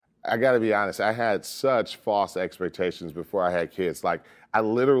I got to be honest, I had such false expectations before I had kids. Like, I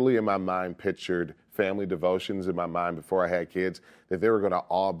literally in my mind pictured family devotions in my mind before I had kids, that they were going to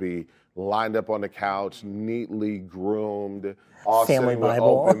all be lined up on the couch, neatly groomed, all Family sitting with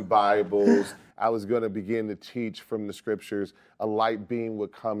Bible. open Bibles. I was going to begin to teach from the scriptures. A light beam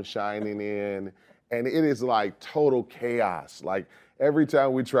would come shining in, and it is like total chaos. Like, every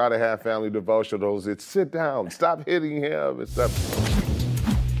time we try to have family devotionals, it's sit down, stop hitting him, and stuff.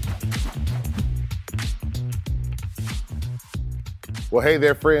 Well, hey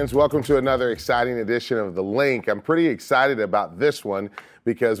there, friends. Welcome to another exciting edition of The Link. I'm pretty excited about this one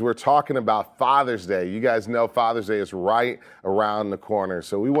because we're talking about Father's Day. You guys know Father's Day is right around the corner.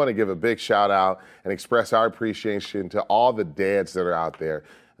 So we want to give a big shout out and express our appreciation to all the dads that are out there.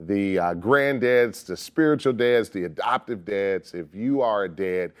 The granddads, the spiritual dads, the adoptive dads. If you are a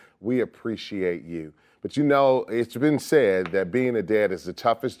dad, we appreciate you. But you know, it's been said that being a dad is the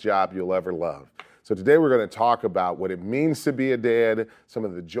toughest job you'll ever love. So today we're going to talk about what it means to be a dad, some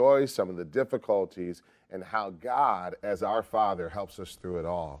of the joys, some of the difficulties, and how God, as our Father, helps us through it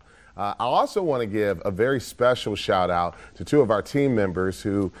all. I also want to give a very special shout out to two of our team members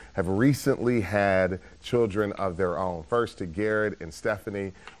who have recently had children of their own. First, to Garrett and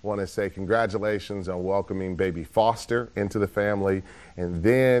Stephanie, I want to say congratulations on welcoming baby Foster into the family. And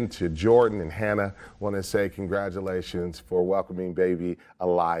then to Jordan and Hannah, I want to say congratulations for welcoming baby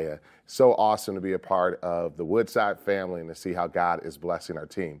Aliyah. So awesome to be a part of the Woodside family and to see how God is blessing our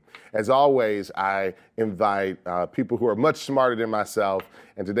team. As always, I invite people who are much smarter than myself,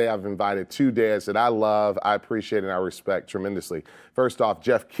 and today I've invited two dads that I love, I appreciate, and I respect tremendously. First off,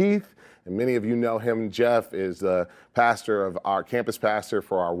 Jeff Keith, and many of you know him. Jeff is the pastor of our campus pastor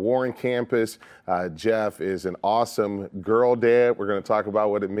for our Warren campus. Jeff is an awesome girl dad. We're going to talk about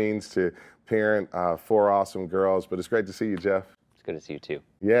what it means to parent four awesome girls, but it's great to see you, Jeff. It's good to see you too.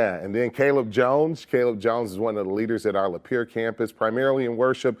 Yeah, and then Caleb Jones. Caleb Jones is one of the leaders at our Lapeer campus, primarily in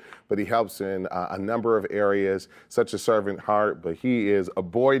worship, but he helps in a number of areas, such a servant heart, but he is a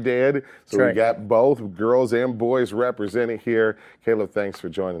boy dad, so we got both girls and boys represented here. Caleb, thanks for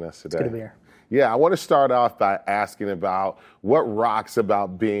joining us today. It's good to be here. Yeah, I want to start off by asking about what rocks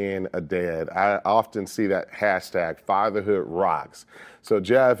about being a dad. I often see that hashtag, fatherhood rocks. So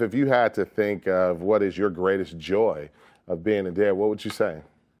Jeff, if you had to think of what is your greatest joy of being a dad, what would you say?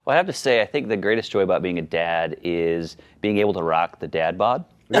 Well, I have to say, I think the greatest joy about being a dad is being able to rock the dad bod.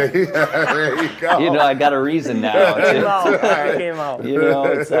 There you go. You know, I got a reason now. It came out. You know,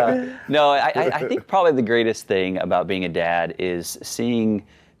 it's, no, I think probably the greatest thing about being a dad is seeing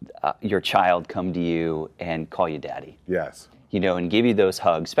your child come to you and call you daddy. Yes. You know, and give you those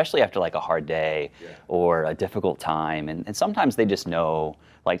hugs, especially after like a hard day or a difficult time. And sometimes they just know,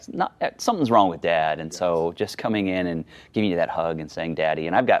 like, something's wrong with dad. And so just coming in and giving you that hug and saying daddy.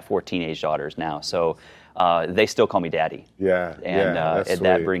 And I've got 4 teenage daughters now, so they still call me daddy. Yeah. And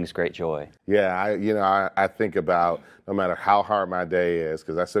that brings great joy. Yeah, I think about no matter how hard my day is,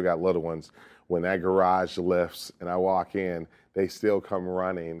 because I still got little ones, when that garage lifts and I walk in, they still come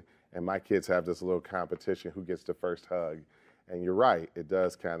running. And my kids have this little competition, who gets the first hug. And you're right, it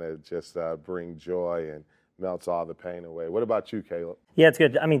does kind of just bring joy and melts all the pain away. What about you, Caleb? Yeah, it's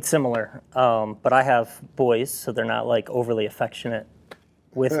good. I mean, similar. But I have boys, so they're not like overly affectionate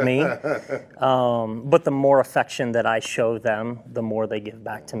with me. But the more affection that I show them, the more they give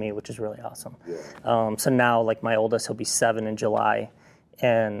back to me, which is really awesome. Yeah. So now, like my oldest, he'll be 7 in July,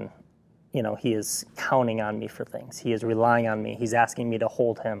 and you know, he is counting on me for things. He is relying on me. He's asking me to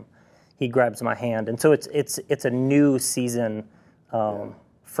hold him. He grabs my hand, and so it's a new season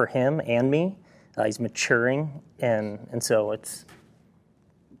for him and me. He's maturing, and so it's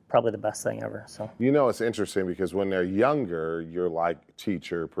probably the best thing ever. So you know, it's interesting because when they're younger, you're like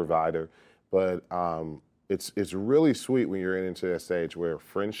teacher, provider, but it's really sweet when you're into that stage where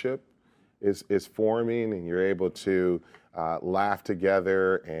friendship is forming, and you're able to laugh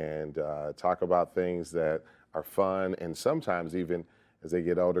together and talk about things that are fun, and sometimes even as they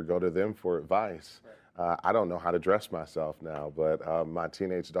get older, go to them for advice. I don't know how to dress myself now, but my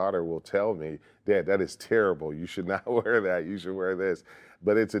teenage daughter will tell me, Dad, that is terrible. You should not wear that. You should wear this.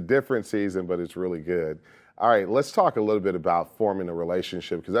 But it's a different season, but it's really good. All right, let's talk a little bit about forming a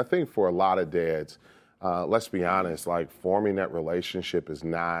relationship, because I think for a lot of dads, let's be honest, like forming that relationship is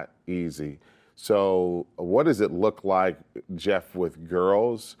not easy. So what does it look like, Jeff, with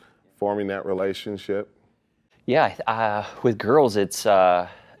girls forming that relationship? Yeah, with girls, it's a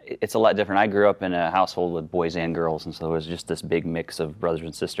lot different. I grew up in a household with boys and girls, and so there was just this big mix of brothers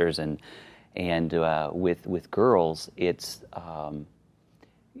and sisters. And with girls, it's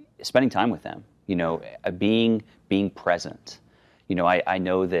spending time with them. You know, being present. I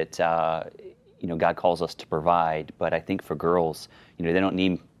know that God calls us to provide, but I think for girls, they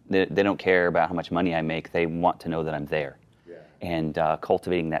don't care about how much money I make. They want to know that I'm there. And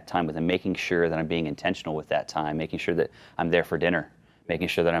cultivating that time with them, making sure that I'm being intentional with that time, making sure that I'm there for dinner, making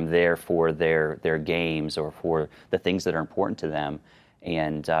sure that I'm there for their games or for the things that are important to them.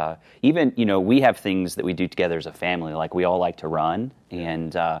 And even, we have things that we do together as a family, like we all like to run.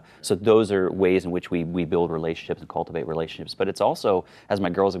 And so those are ways in which we build relationships and cultivate relationships. But it's also, as my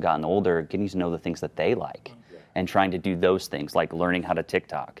girls have gotten older, getting to know the things that they like and trying to do those things, like learning how to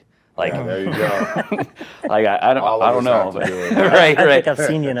TikTok. Like, there you go. Like I don't know, but, right. I think I've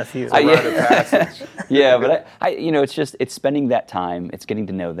seen you in a few. Yeah, but it's spending that time. It's getting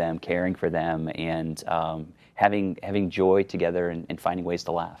to know them, caring for them, and having joy together and finding ways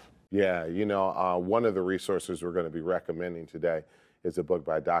to laugh. Yeah, one of the resources we're going to be recommending today is a book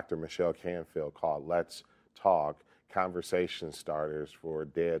by Dr. Michelle Canfield called Let's Talk: Conversation Starters for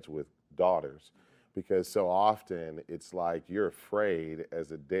Dads with Daughters. Because so often it's like you're afraid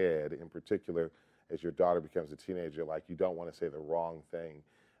as a dad, in particular, as your daughter becomes a teenager, like you don't want to say the wrong thing.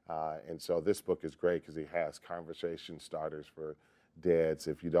 And so this book is great because it has conversation starters for dads.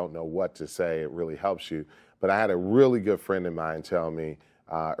 If you don't know what to say, it really helps you. But I had a really good friend of mine tell me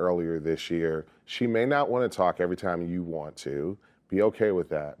earlier this year, she may not want to talk every time you want to. Be okay with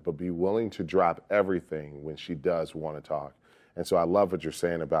that, but be willing to drop everything when she does want to talk. And so I love what you're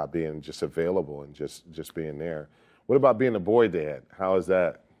saying about being just available and just being there. What about being a boy dad? How is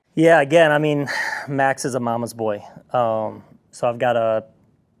that? Yeah, again, I mean, Max is a mama's boy. So I've got a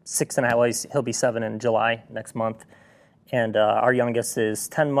 6.5, well, he'll be 7 in July next month. And our youngest is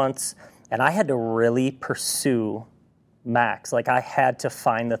 10 months. And I had to really pursue Max. Like, I had to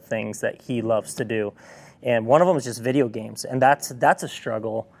find the things that he loves to do. And one of them is just video games. And that's a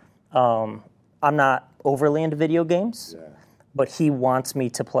struggle. I'm not overly into video games. Yeah. But he wants me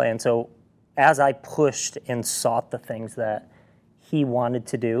to play. And so as I pushed and sought the things that he wanted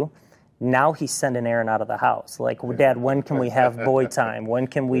to do, now he's sending Aaron out of the house. Like, Dad, when can we have boy time? When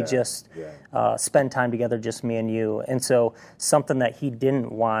can we just spend time together, just me and you? And so something that he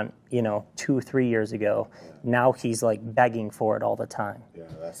didn't want, 2-3 years ago, now he's like begging for it all the time. Yeah,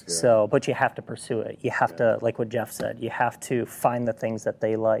 that's good. So, but you have to pursue it. You have to, like what Jeff said, you have to find the things that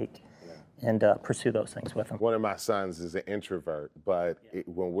they like. And pursue those things with them. One of my sons is an introvert, but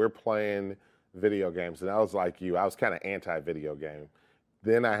when we're playing video games, and I was like you, I was kind of anti-video game.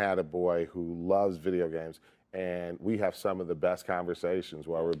 Then I had a boy who loves video games, and we have some of the best conversations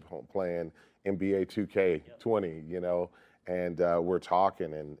while we're playing NBA 2K20, and we're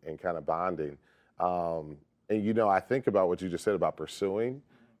talking and kind of bonding. And, I think about what you just said about pursuing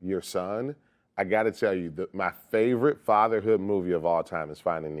your son. I got to tell you, my favorite fatherhood movie of all time is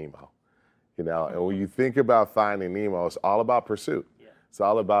Finding Nemo. And when you think about Finding Nemo, it's all about pursuit. Yeah. It's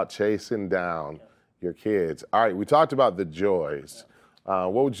all about chasing down your kids. All right, we talked about the joys.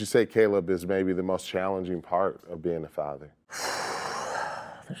 What would you say, Caleb, is maybe the most challenging part of being a father?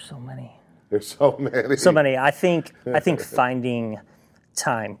 There's so many. There's so many. So many. I think finding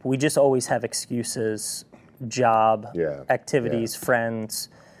time. We just always have excuses, job, activities, friends,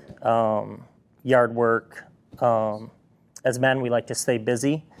 yard work. As men, we like to stay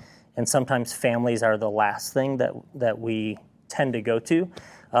busy. And sometimes families are the last thing that we tend to go to.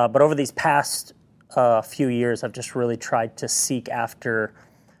 But over these past few years, I've just really tried to seek after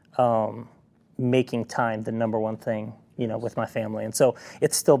making time the number one thing, with my family. And so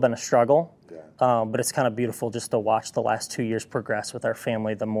it's still been a struggle, but it's kind of beautiful just to watch the last 2 years progress with our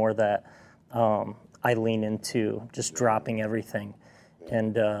family, the more that I lean into just dropping everything.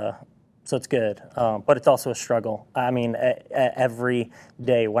 And so it's good, but it's also a struggle. I mean, every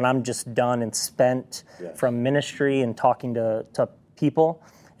day when I'm just done and spent from ministry and talking to people,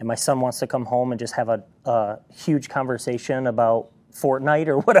 and my son wants to come home and just have a huge conversation about Fortnite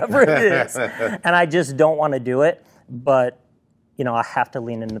or whatever it is, and I just don't want to do it, but, I have to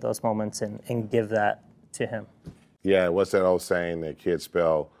lean into those moments and give that to him. Yeah, what's that old saying that kids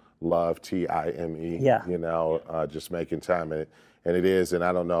spell love, T-I-M-E? Yeah. Just making time. And it is, and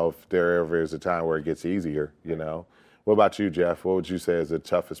I don't know if there ever is a time where it gets easier, What about you, Jeff? What would you say is the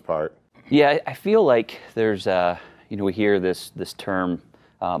toughest part? Yeah, I feel like there's, we hear this term,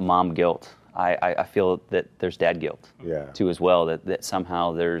 mom guilt. I feel that there's dad guilt, too, as well, that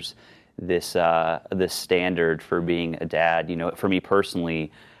somehow there's this standard for being a dad. For me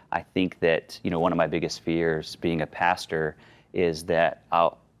personally, I think that, one of my biggest fears being a pastor is that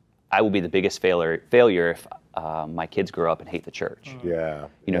I will be the biggest failure if my kids grow up and hate the church. So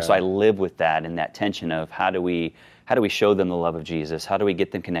I live with that and that tension of how do we show them the love of Jesus? How do we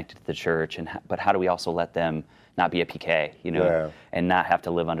get them connected to the church? But how do we also let them not be a PK, and not have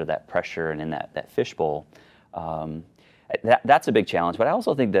to live under that pressure and in that fishbowl. That's a big challenge. But I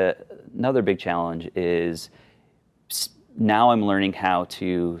also think that another big challenge is now I'm learning how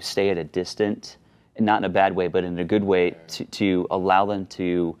to stay at a distance, and not in a bad way, but in a good way, to allow them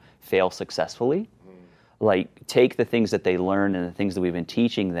to fail successfully. Like, take the things that they learn and the things that we've been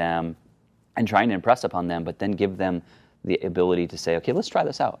teaching them and trying to impress upon them, but then give them the ability to say, okay, let's try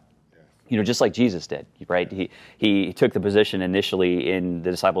this out. Just like Jesus did, right? He took the position initially in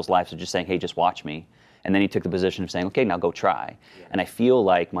the disciples' lives of just saying, hey, just watch me. And then he took the position of saying, okay, now go try. And I feel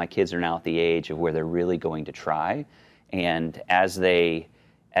like my kids are now at the age of where they're really going to try. And as they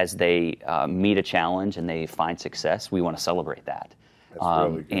meet a challenge and they find success, we want to celebrate that.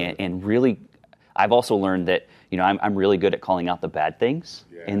 Really good. And really, I've also learned that I'm really good at calling out the bad things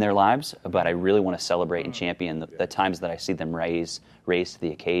in their lives, but I really want to celebrate and champion the times that I see them raise to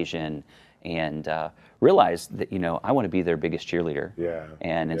the occasion, and realize that I want to be their biggest cheerleader.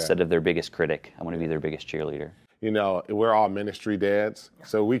 And instead of their biggest critic, I want to be their biggest cheerleader. We're all ministry dads,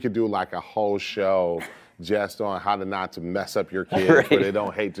 so we could do like a whole show just on how not to mess up your kids Right. where they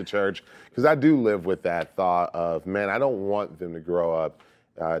don't hate the church. Because I do live with that thought of, man, I don't want them to grow up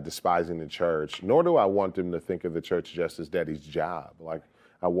despising the church, nor do I want them to think of the church just as daddy's job. Like,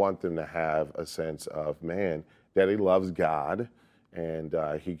 I want them to have a sense of, man, daddy loves God, and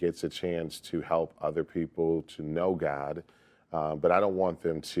he gets a chance to help other people to know God. But I don't want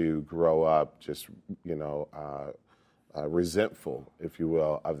them to grow up just, resentful, if you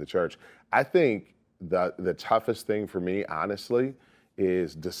will, of the church. I think the toughest thing for me, honestly,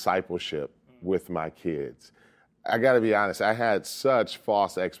 is discipleship with my kids. I got to be honest, I had such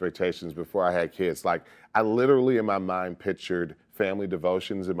false expectations before I had kids. Like, I literally in my mind pictured family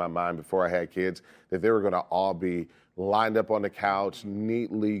devotions in my mind before I had kids, that they were going to all be lined up on the couch,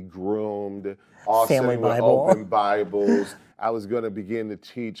 neatly groomed, all Family sitting with Bible. open Bibles. I was going to begin to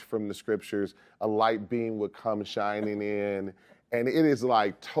teach from the scriptures. A light beam would come shining in, and it is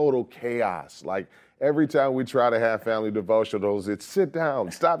like total chaos. Like, every time we try to have family devotionals, it's sit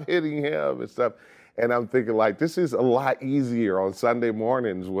down, stop hitting him and stuff. And I'm thinking, like, this is a lot easier on Sunday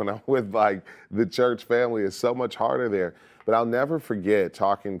mornings when I'm with, like, the church family. It's so much harder there. But I'll never forget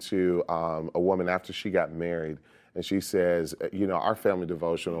talking to a woman after she got married, and she says, our family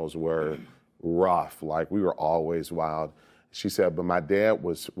devotionals were rough. Like, we were always wild. She said, but my dad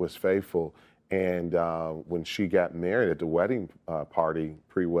was faithful. And when she got married at the wedding party,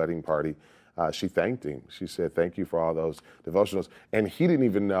 pre-wedding party, she thanked him. She said, thank you for all those devotionals. And he didn't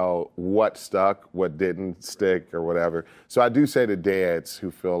even know what stuck, what didn't stick, or whatever. So I do say to dads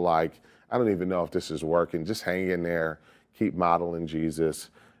who feel like, I don't even know if this is working, just hang in there, keep modeling Jesus.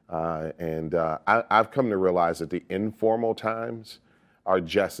 I've come to realize that the informal times are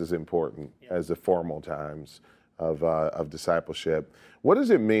just as important as the formal times of discipleship. What does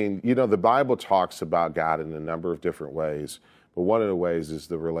it mean? The Bible talks about God in a number of different ways. But one of the ways is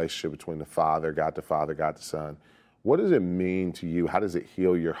the relationship between the Father, God the Son. What does it mean to you? How does it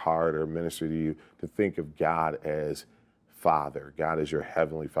heal your heart or minister to you to think of God as Father? God is your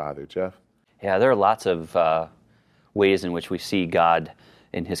heavenly Father. Jeff? Yeah, there are lots of ways in which we see God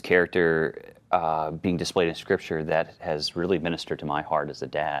in his character being displayed in Scripture that has really ministered to my heart as a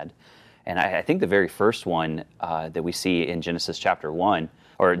dad. And I think the very first one that we see in Genesis chapter 1,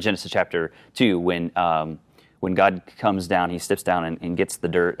 or Genesis chapter 2, when God comes down, he steps down and gets the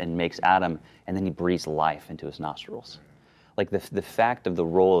dirt and makes Adam, and then he breathes life into his nostrils. Like, the fact of the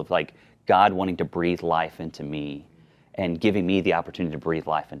role of, like, God wanting to breathe life into me and giving me the opportunity to breathe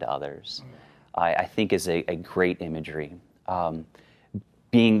life into others, I think is a great imagery. God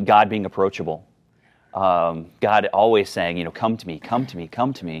being approachable. God always saying, come to me, come to me,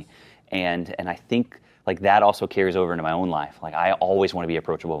 come to me. And I think, like, that also carries over into my own life. Like, I always want to be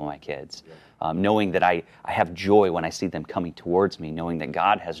approachable with my kids. Knowing that I have joy when I see them coming towards me, knowing that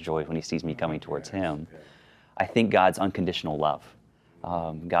God has joy when he sees me coming towards him. I think God's unconditional love.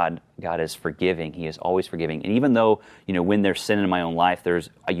 God is forgiving. He is always forgiving. And even though, when there's sin in my own life,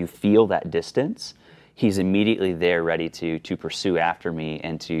 you feel that distance, he's immediately there ready to pursue after me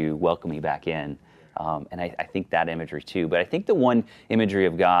and to welcome me back in. And I think that imagery too. But I think the one imagery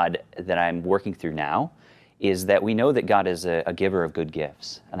of God that I'm working through now is that we know that God is a giver of good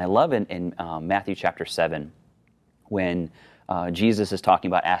gifts. And I love in Matthew chapter 7, when Jesus is talking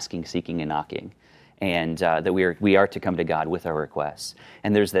about asking, seeking, and knocking, and that we are to come to God with our requests.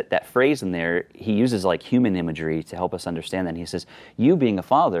 And there's that phrase in there, he uses like human imagery to help us understand that. And he says, you being a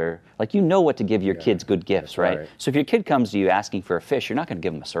father, like, you know what to give your kids good gifts, right? So if your kid comes to you asking for a fish, you're not going to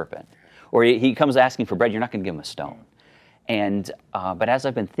give him a serpent. Or he comes asking for bread, you're not going to give him a stone. And but as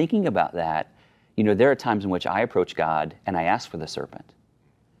I've been thinking about that, there are times in which I approach God and I ask for the serpent.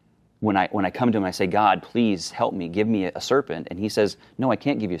 When I come to him, I say, God, please help me, give me a serpent. And he says, no, I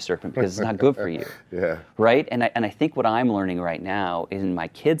can't give you a serpent because it's not good for you. Yeah. Right? And I think what I'm learning right now in my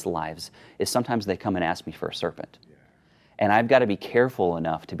kids' lives is sometimes they come and ask me for a serpent. Yeah. And I've got to be careful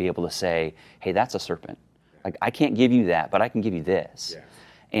enough to be able to say, hey, that's a serpent. Like, I can't give you that, but I can give you this. Yeah.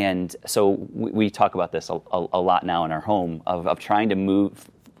 And so we talk about this a lot now in our home of trying to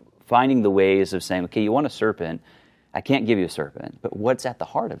move, finding the ways of saying, okay, you want a serpent, I can't give you a serpent, but what's at the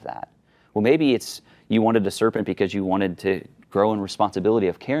heart of that? Well, maybe it's you wanted a serpent because you wanted to grow in responsibility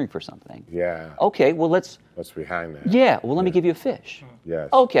of caring for something. Yeah. Okay, well, what's behind that? Yeah, well, let me give you a fish. Yes.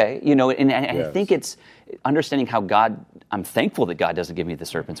 Okay, and Yes. I think it's understanding how God, I'm thankful that God doesn't give me the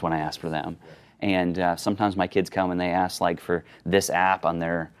serpents when I ask for them. And sometimes my kids come and they ask like for this app on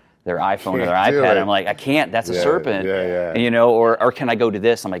their iPhone or their iPad. And I'm like, I can't, that's a serpent. Or can I go to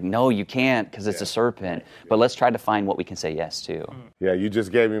this? I'm like, no, you can't because it's a serpent. But let's try to find what we can say yes to. Yeah, you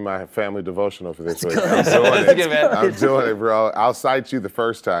just gave me my family devotional for this week. I'm doing it. I'm doing it, bro. I'll cite you the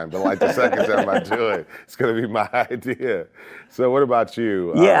first time, but like the second time I do it, it's going to be my idea. So what about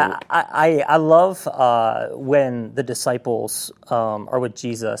you? Yeah, I love when the disciples are with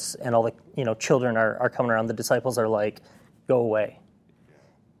Jesus and all the children are coming around. The disciples are like, go away.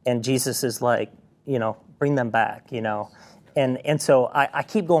 And Jesus is like, bring them back, And so I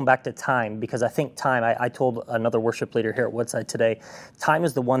keep going back to time because I think time, I told another worship leader here at Woodside today, time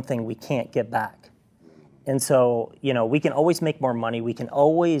is the one thing we can't get back. And so, we can always make more money. We can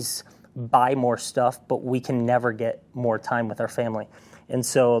always buy more stuff, but we can never get more time with our family. And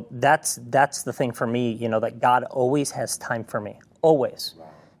so that's the thing for me, that God always has time for me, always.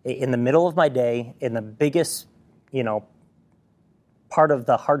 In the middle of my day, in the biggest, part of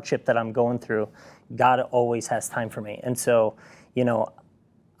the hardship that I'm going through, God always has time for me. And so,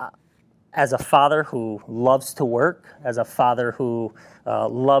 as a father who loves to work, as a father who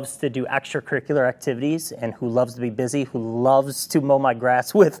loves to do extracurricular activities and who loves to be busy, who loves to mow my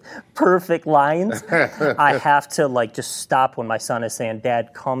grass with perfect lines, I have to just stop when my son is saying,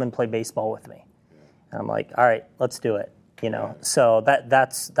 Dad, come and play baseball with me. And I'm like, all right, let's do it. So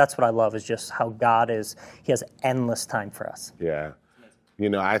that's what I love is just how God he has endless time for us. Yeah.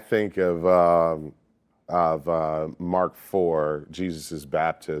 I think of Mark 4, Jesus'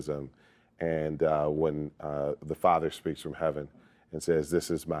 baptism, and when the Father speaks from heaven and says, this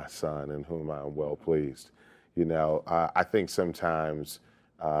is my Son in whom I am well pleased. I think sometimes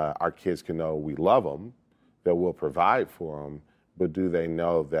our kids can know we love them, that we'll provide for them, but do they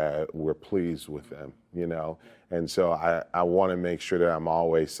know that we're pleased with them, And so I want to make sure that I'm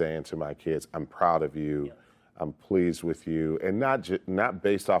always saying to my kids, I'm proud of you. Yeah. I'm pleased with you, and not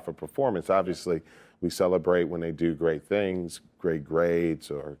based off of performance. Obviously, we celebrate when they do great things, great grades,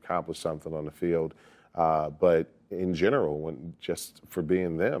 or accomplish something on the field. But in general, just for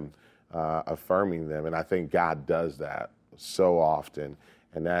being them, affirming them, and I think God does that so often,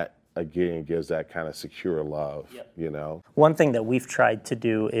 and that again gives that kind of secure love. Yep. One thing that we've tried to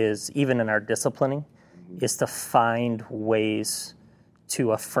do is, even in our disciplining, is to find ways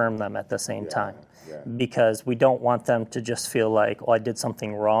to affirm them at the same time. Yeah. Because we don't want them to just feel like, I did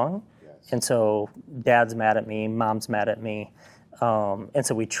something wrong. Yes. And so dad's mad at me, mom's mad at me. And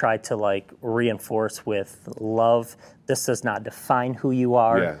so we try to reinforce with love. This does not define who you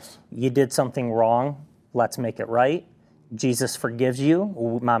are. Yes. You did something wrong. Let's make it right. Jesus forgives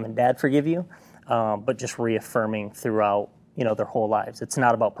you. Mom and dad forgive you. But just reaffirming throughout, their whole lives. It's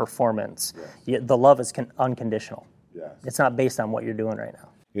not about performance. Yes. The love is unconditional. Yes. It's not based on what you're doing right now.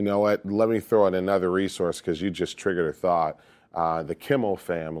 You know what? Let me throw in another resource because you just triggered a thought. The Kimmel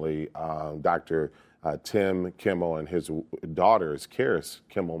family, Dr. Tim Kimmel and his daughter is Karis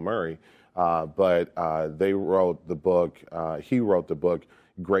Kimmel Murray, but they wrote the book, he wrote the book,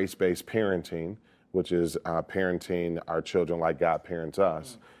 Grace-Based Parenting, which is parenting our children like God parents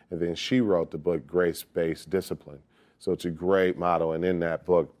us. And then she wrote the book, Grace-Based Discipline. So it's a great motto. And in that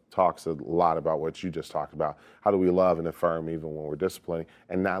book, talks a lot about what you just talked about. How do we love and affirm even when we're disciplining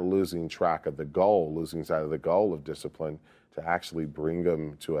and not losing track of the goal, losing sight of the goal of discipline to actually bring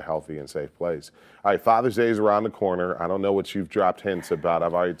them to a healthy and safe place. All right, Father's Day is around the corner. I don't know what you've dropped hints about.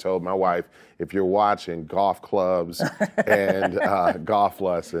 I've already told my wife, if you're watching golf clubs and golf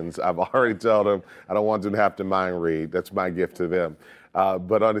lessons, I've already told them I don't want them to have to mind read. That's my gift to them.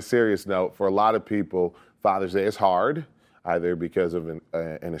 But on a serious note, for a lot of people, Father's Day is hard, either because of an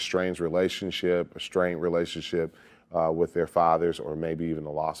estranged relationship, a strained relationship with their fathers, or maybe even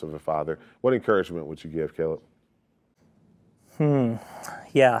the loss of a father. What encouragement would you give, Caleb?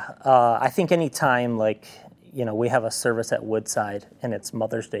 I think anytime we have a service at Woodside and it's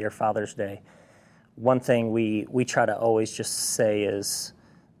Mother's Day or Father's Day, one thing we try to always just say is,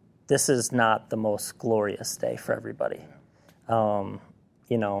 this is not the most glorious day for everybody. My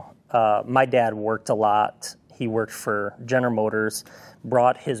dad worked a lot. He worked for General Motors,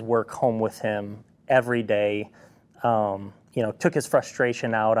 brought his work home with him every day, took his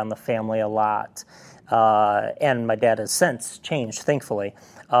frustration out on the family a lot. And my dad has since changed, thankfully.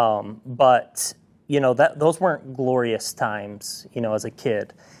 But those weren't glorious times, as a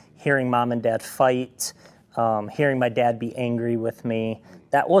kid. Hearing mom and dad fight, hearing my dad be angry with me,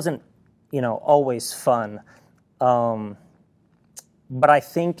 that wasn't, always fun. But I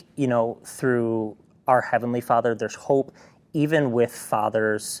think, through our Heavenly Father, there's hope, even with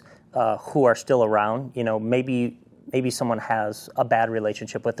fathers who are still around. Maybe someone has a bad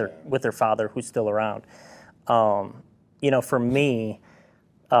relationship with their father who's still around. For me,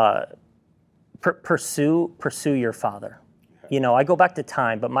 pursue your father. I go back to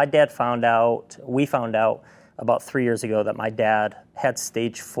time, but we found out about 3 years ago that my dad had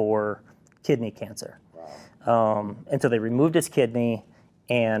stage 4 kidney cancer. And so they removed his kidney,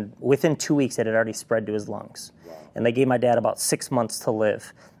 and within 2 weeks it had already spread to his lungs. Wow. And they gave my dad about 6 months to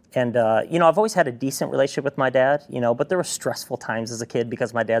live. And, I've always had a decent relationship with my dad, but there were stressful times as a kid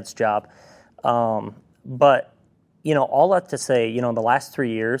because of my dad's job. But, all that to say, in the last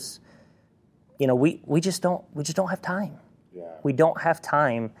 3 years, we just don't have time. Yeah. We don't have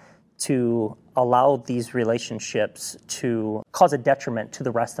time to allow these relationships to cause a detriment to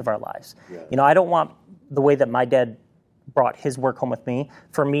the rest of our lives. Yeah. I don't want the way that my dad brought his work home with me,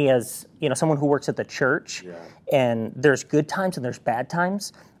 for me as, someone who works at the church, yeah. And there's good times and there's bad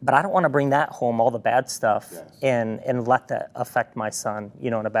times, but I don't want to bring that home, all the bad stuff, yes. and let that affect my son,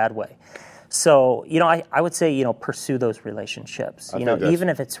 in a bad way. So, I would say, pursue those relationships, even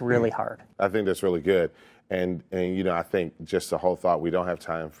if it's really hard. I think that's really good. And I think just the whole thought, we don't have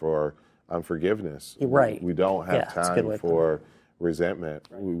time for unforgiveness. Right. We don't have time for resentment.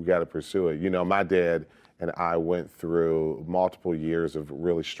 Right. We've got to pursue it. My dad and I went through multiple years of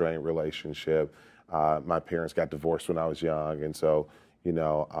really strained relationship. My parents got divorced when I was young, and so,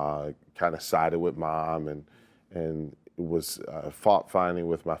 kind of sided with mom and was fault finding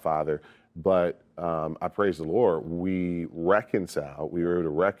with my father. But I praise the Lord, we were able to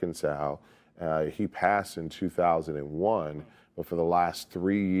reconcile. He passed in 2001, but for the last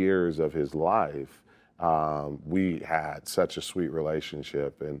 3 years of his life, we had such a sweet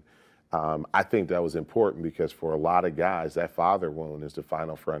relationship. And I think that was important because for a lot of guys, that father wound is the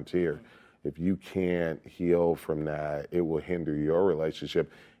final frontier. If you can't heal from that, it will hinder your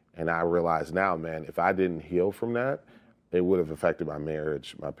relationship. And I realize now, man, if I didn't heal from that, it would have affected my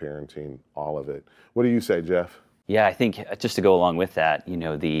marriage, my parenting, all of it. What do you say, Jeff? Yeah, I think just to go along with that,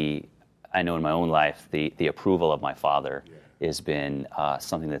 I know in my own life, the approval of my father has been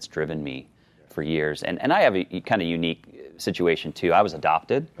something that's driven me for years. And I have a kind of unique situation too. I was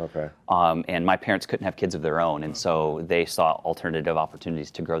adopted. Okay. And my parents couldn't have kids of their own, and so they saw alternative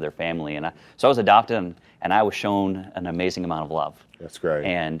opportunities to grow their family. So I was adopted, and I was shown an amazing amount of love. That's great.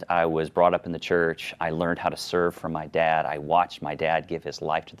 And I was brought up in the church. I learned how to serve from my dad. I watched my dad give his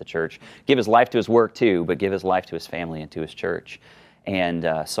life to the church, give his life to his work too, but give his life to his family and to his church. And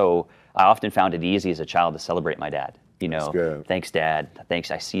so I often found it easy as a child to celebrate my dad. Thanks, Dad. Thanks.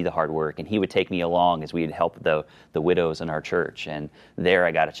 I see the hard work. And he would take me along as we'd help the widows in our church. And there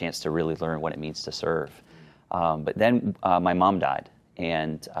I got a chance to really learn what it means to serve. But then my mom died,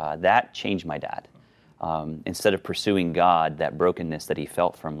 and that changed my dad. Instead of pursuing God, that brokenness that he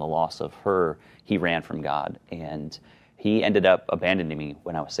felt from the loss of her, he ran from God. And he ended up abandoning me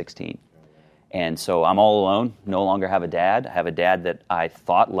when I was 16. And so I'm all alone, no longer have a dad. I have a dad that I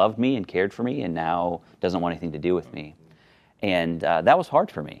thought loved me and cared for me and now doesn't want anything to do with me. And that was hard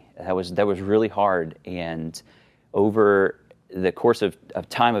for me. That was really hard. And over the course of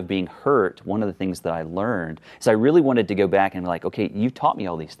time of being hurt, one of the things that I learned is I really wanted to go back and be like, okay, you taught me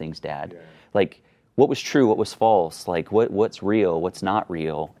all these things, Dad. Yeah. Like, what was true, what was false? Like, what's real, what's not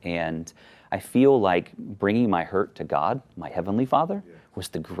real? And I feel like bringing my hurt to God, my Heavenly Father, was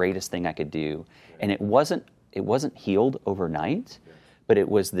the greatest thing I could do. And it wasn't healed overnight, but it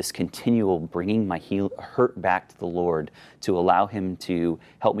was this continual bringing my hurt back to the Lord to allow him to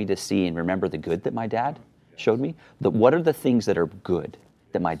help me to see and remember the good that my dad showed me. What are the things that are good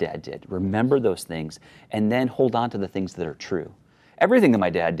that my dad did? Remember those things, and then hold on to the things that are true. Everything that my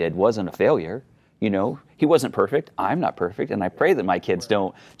dad did wasn't a failure. He wasn't perfect. I'm not perfect. And I pray that my kids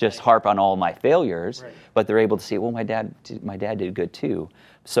don't just harp on all my failures, but they're able to see, well, my dad did good too.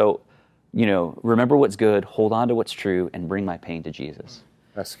 So, remember what's good, hold on to what's true, and bring my pain to Jesus.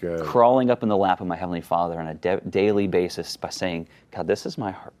 That's good. Crawling up in the lap of my Heavenly Father on a daily basis by saying, God, this is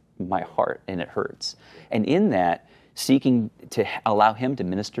my my heart and it hurts. And in that, seeking to allow him to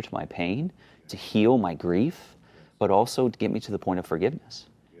minister to my pain, to heal my grief, but also to get me to the point of forgiveness.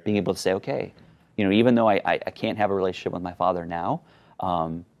 Being able to say, okay, even though I can't have a relationship with my father now,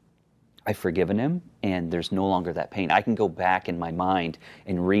 I've forgiven him, and there's no longer that pain. I can go back in my mind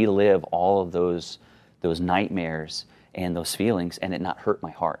and relive all of those nightmares and those feelings, and it not hurt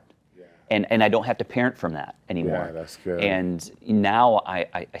my heart. Yeah. And I don't have to parent from that anymore. Yeah, that's good. And now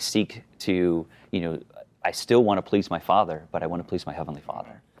I seek to, I still want to please my Father, but I want to please my Heavenly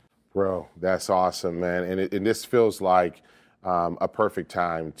Father. Bro, that's awesome, man. And this feels like a perfect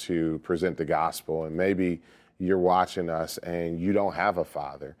time to present the gospel. And maybe you're watching us and you don't have a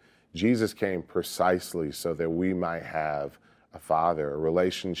father. Jesus came precisely so that we might have a father, a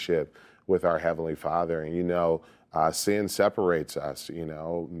relationship with our Heavenly Father. And sin separates us.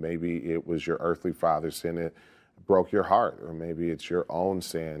 Maybe it was your earthly father's sin that broke your heart, or maybe it's your own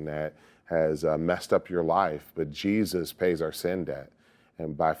sin that has messed up your life. But Jesus pays our sin debt.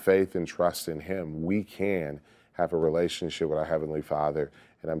 And by faith and trust in him, we can have a relationship with our Heavenly Father.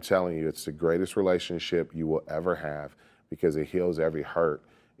 And I'm telling you, it's the greatest relationship you will ever have, because it heals every hurt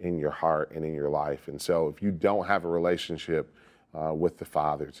in your heart and in your life. And so if you don't have a relationship with the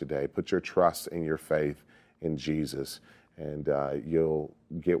Father today, put your trust and your faith in Jesus, and you'll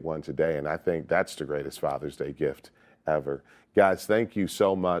get one today. And I think that's the greatest Father's Day gift ever. Guys, thank you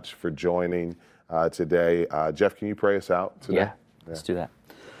so much for joining today. Jeff, can you pray us out today? Yeah, let's do that.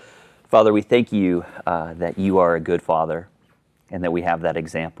 Father, we thank you that you are a good Father, and that we have that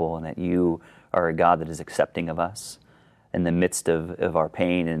example, and that you are a God that is accepting of us. In the midst of our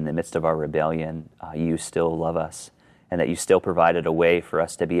pain, in the midst of our rebellion, you still love us, and that you still provided a way for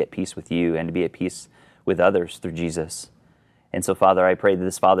us to be at peace with you and to be at peace with others through Jesus. And so, Father, I pray that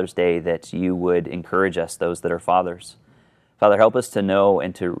this Father's Day that you would encourage us, those that are fathers. Father, help us to know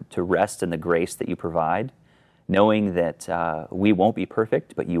and to rest in the grace that you provide, knowing that we won't be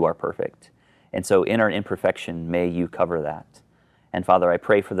perfect, but you are perfect. And so in our imperfection, may you cover that. And Father, I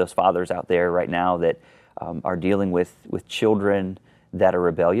pray for those fathers out there right now that are dealing with children that are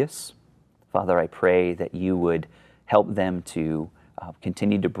rebellious. Father, I pray that you would help them to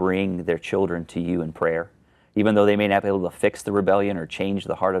continue to bring their children to you in prayer. Even though they may not be able to fix the rebellion or change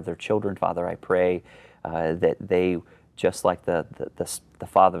the heart of their children, Father, I pray that they, just like the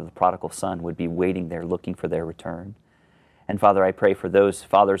father of the prodigal son, would be waiting there looking for their return. And Father, I pray for those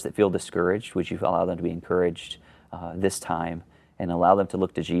fathers that feel discouraged, would you allow them to be encouraged this time and allow them to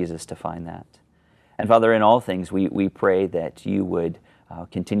look to Jesus to find that. And Father, in all things, we pray that you would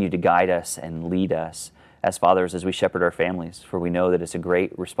continue to guide us and lead us as fathers as we shepherd our families, for we know that it's a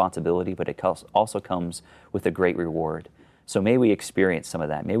great responsibility, but it also comes with a great reward. So may we experience some of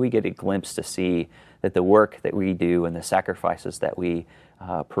that. May we get a glimpse to see that the work that we do and the sacrifices that we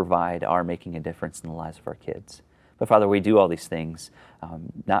provide are making a difference in the lives of our kids. But Father, we do all these things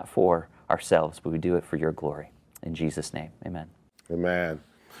not for ourselves, but we do it for your glory. In Jesus' name, amen. Amen.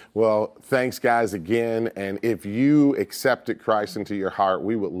 Well, thanks, guys, again. And if you accepted Christ into your heart,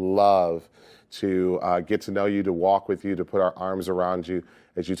 we would love to get to know you, to walk with you, to put our arms around you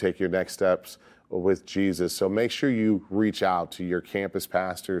as you take your next steps with Jesus. So make sure you reach out to your campus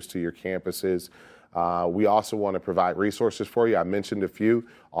pastors, to your campuses. We also want to provide resources for you. I mentioned a few.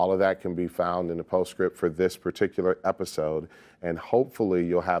 All of that can be found in the postscript for this particular episode. And hopefully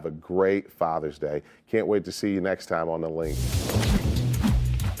you'll have a great Father's Day. Can't wait to see you next time on The Link.